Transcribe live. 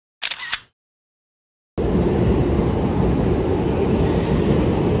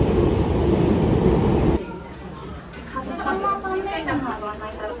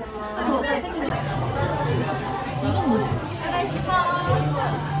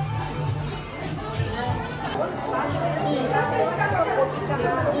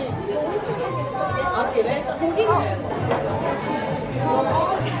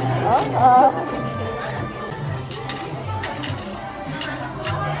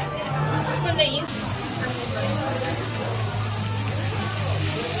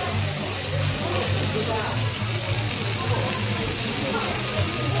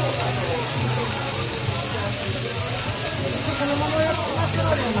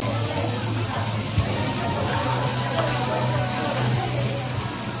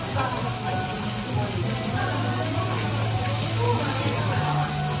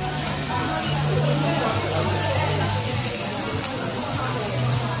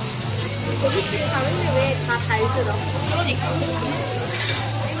고깃집이 다른데 왜 다 잘 들어? 그러니까.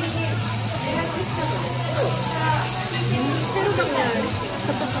 새로 먹는.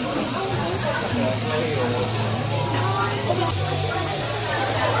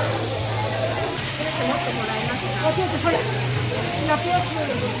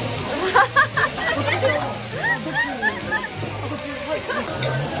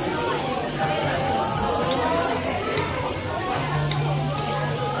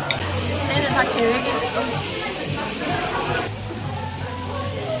 쟤는 다 계획이 있어.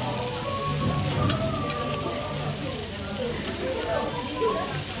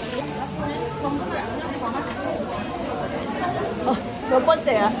 몇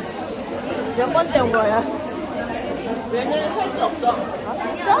번째야? 몇 번째 온 거야? 얘는 셀 수 없어. 아,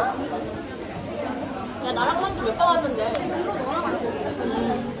 진짜? 야, 나랑 한번 몇 번 왔는데.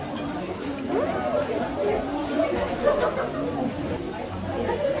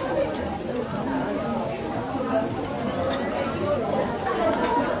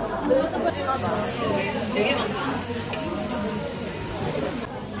 되게 많다.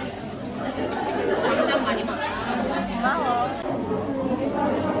 굉장히 많이 많아. 고마워.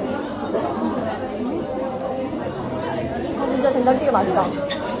 진짜 된장찌개 맛있다.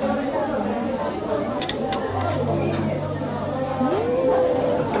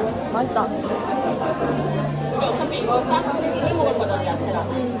 맛있다. 우리 어차피 이거 딱 이렇게 먹을 거잖아,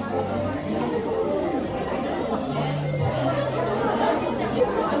 야채랑.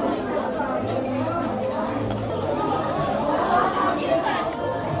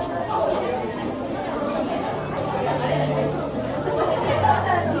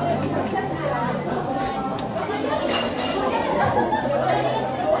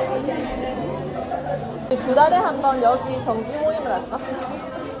 두 달에 한 번 여기 정기 모임을 할까?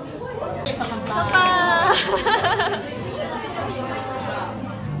 아빠.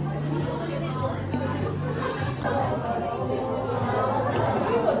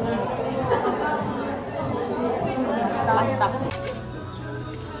 맛있다.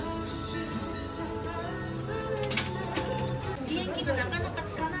 비행기도 나가나까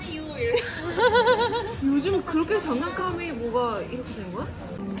가나요? 요즘 그렇게 장난감이 뭐가 이렇게 된 거야?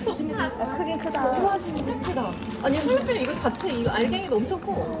 아, 크긴 크다. 와, 진짜 크다. 아니, 필리핀 이거 자체, 이거 알갱이도 엄청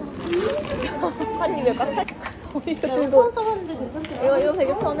커. 한 입에 꽉 차. 이거 처음 써봤는데 괜찮다. 이거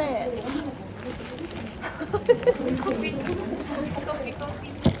되게 편해. 커피.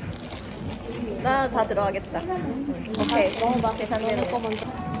 나 다 들어가겠다. 오케이, 먹어봐. 계산되는 거 먼저.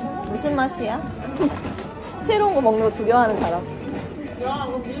 무슨 맛이야? 새로운 거 먹는 거 두려워하는 사람. 야,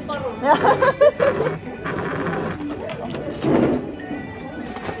 이거 밀가루.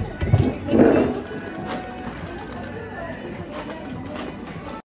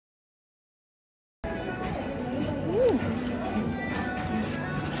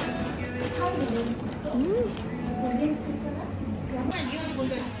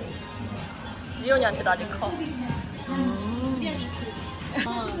 리온이한테도 아직 커.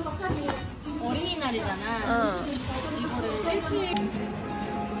 어린이날이잖아. 이거를 일주일.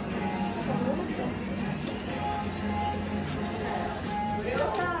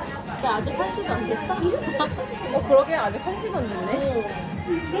 아직 1시도 안 됐어? 그러게 아직 1시도 안 됐네.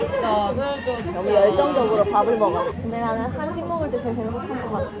 야, 그래도 너무 열정적으로 밥을 먹어. 근데 나는 한식 먹을 때 제일 행복한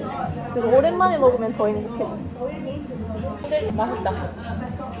것 같아. 그리고 오랜만에 먹으면 더 행복해. 맛있다.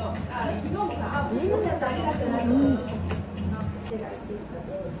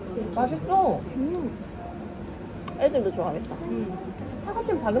 맛있어. 애들도 좋아하겠다.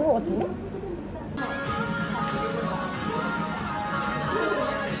 사과찜 받은 것 같은데?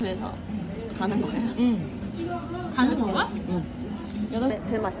 그래서 가는 거야? 응. 가는 건가? 응.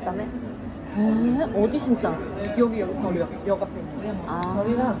 제일 맛있다며? 어디 진짜? 여기 바로 역 앞에 있는 거야. 아.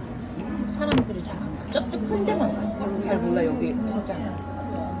 여기가 사람들이 잘 안 가. 저쪽 큰 데만 가. 잘 몰라 여기 진짜.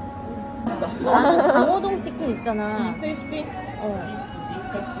 나는 강호동 치킨 있잖아. 크리스피?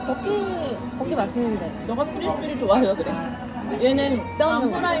 거기 맛있는데. 너가 크리스피를 좋아해서 그래. 얘는 뼈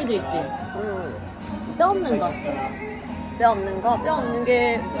없는 프라이드 있지? 뼈 없는 거. 뼈 없는 거? 뼈 없는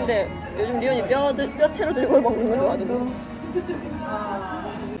게 근데 요즘 리온이 뼈채로 들고 먹는 거 좋아하거든.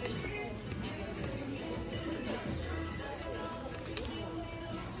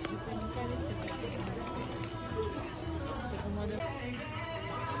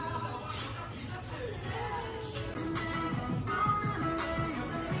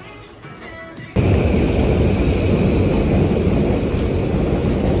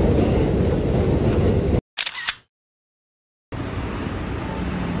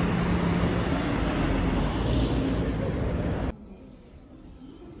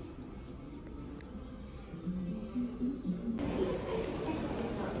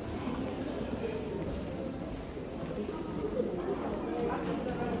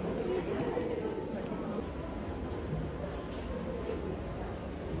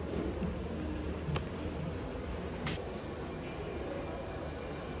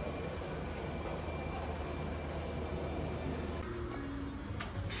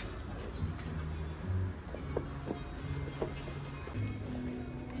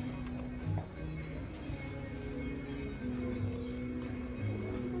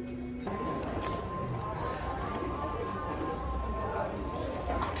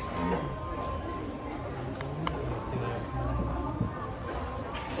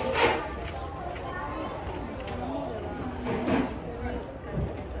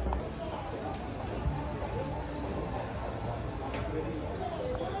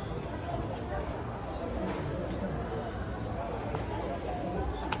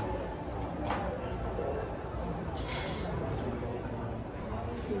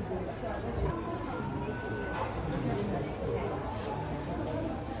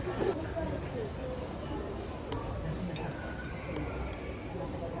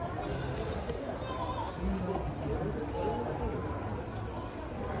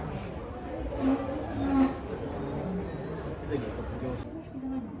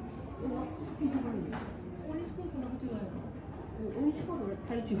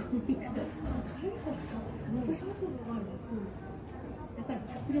 약간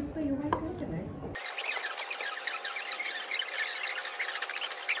자꾸력도 요구할 거잖아요.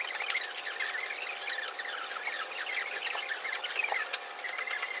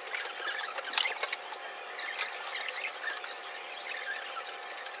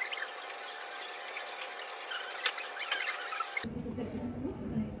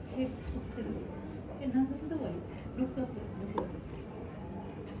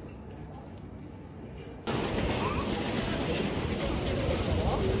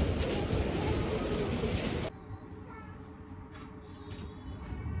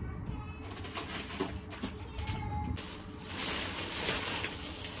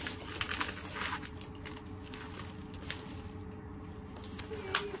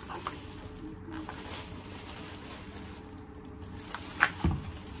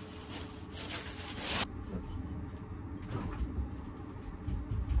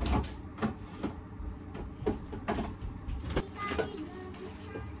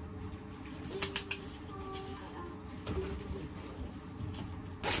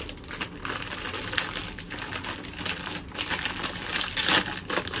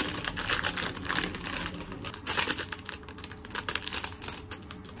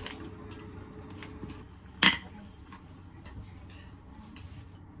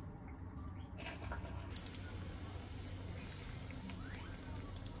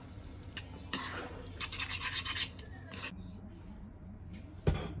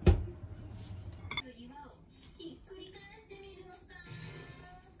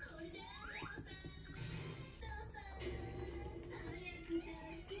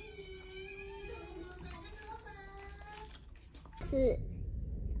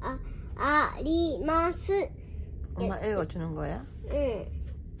 아, 아리마스. 엄마 읽어주는 거야? 응.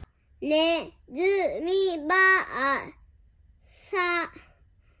 네즈미바 사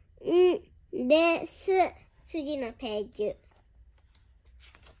데스. 次のページ。いっ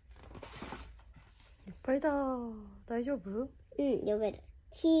ぱいだ。大丈夫？うん、読める。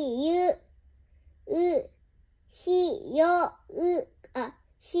ちゆうしよう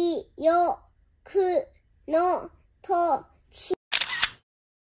しよくのとち。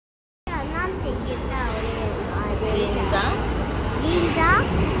なんて言った俺のあれ。銀座？銀座？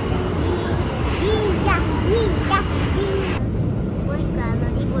銀座。もう一回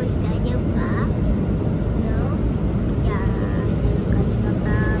リボンしてあげようか。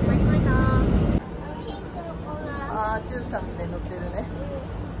あー、絨毯みたいに乗ってるね。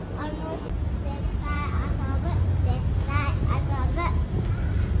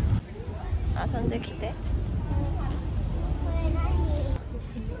遊んできて。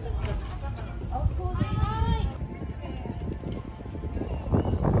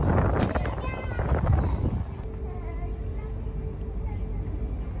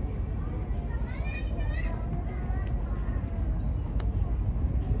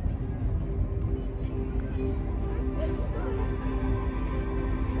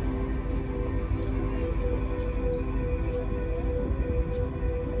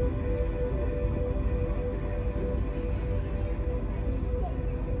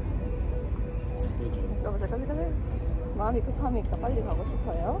가자. 마음이 급하니까 빨리 가고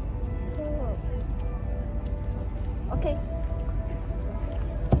싶어요. 오케이.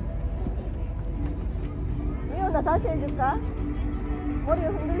 미연아 다시 해줄까? 머리가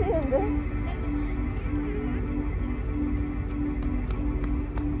흔들리는데.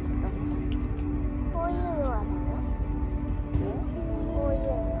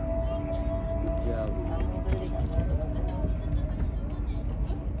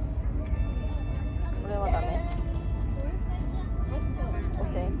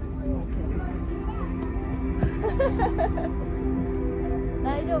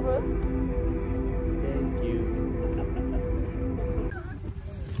大丈夫？ Thank you. いただきま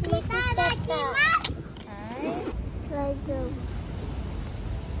す。大丈夫.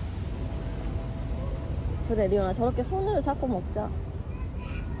 그래 리온아 저렇게 손으로 잡고 먹자.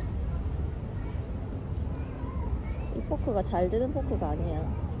 이 포크가 잘 되는 포크가 아니야.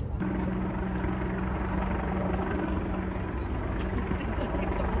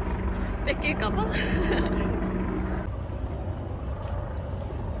 뺏길까봐?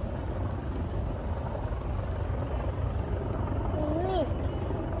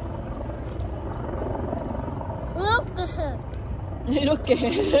 이렇게.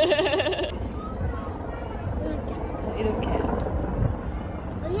 이렇게.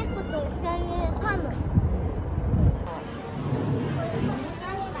 언니 것도 생일 카메.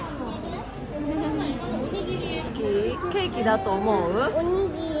 케이크だと思う？おに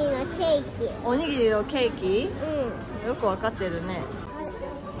ぎりのケーキ。おにぎりのケーキ？うん。よくわかってるね。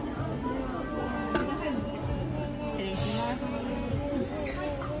失礼します。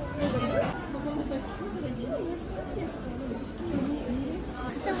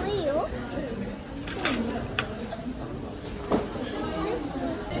でもいいよ。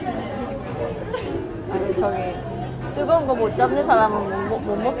아니 저기 뜨거운 거 못 잡는 사람은 못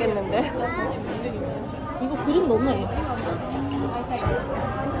먹겠는데. 이거 그릇 너무해.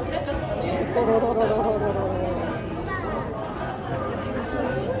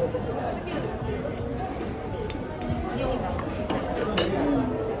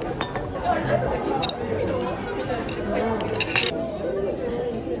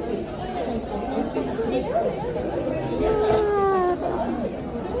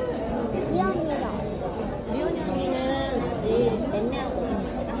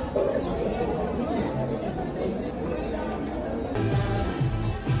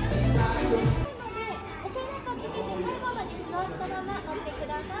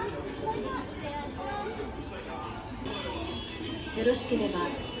よろしければ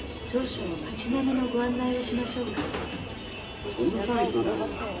少々街並みのご案内をしましょうか。そんなサービスなんだ。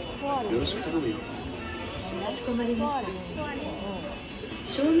よろしく頼むよ。かしこまりました。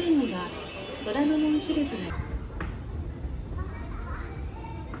正面には虎ノ門ヒルズが。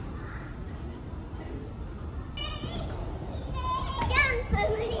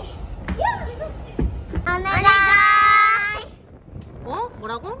お願い。 어?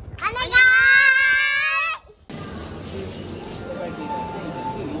 뭐라고? お願い。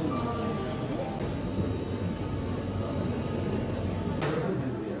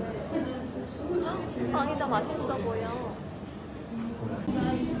 빵이 더 맛있어 보여.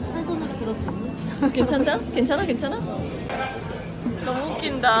 한 손으로 들었어. 괜찮다? 괜찮아? 괜찮아? 너무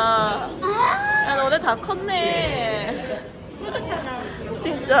웃긴다. 야, 너네 다 컸네. 뿌듯하다.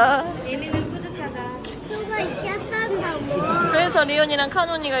 진짜. 예민은 뿌듯하다. 그거 있었단다고. 그래서 리온이랑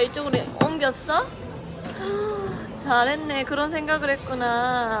카논이가 이쪽으로 옮겼어? 잘했네. 그런 생각을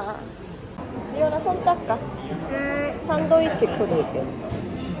했구나. 리온아 손 닦아. 산도이치 크리게.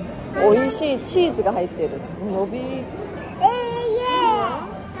 오이시 치즈가 入ってる. 노비. 예.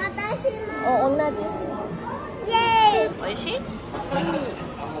 私も. 온나지? 예. 오이시?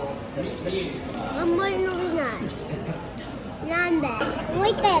 あんまり伸びない。なんで？もう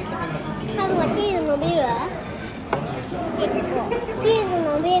一回やって。多分チーズ伸びる？結構。チーズ伸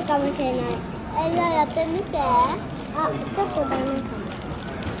びるかもしれない。じゃあやってみて。あ、ちょっとダメかも。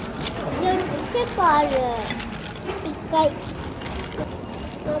結構ある。一回。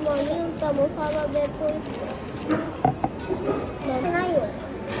ママ、リュンタもサラベっぽい。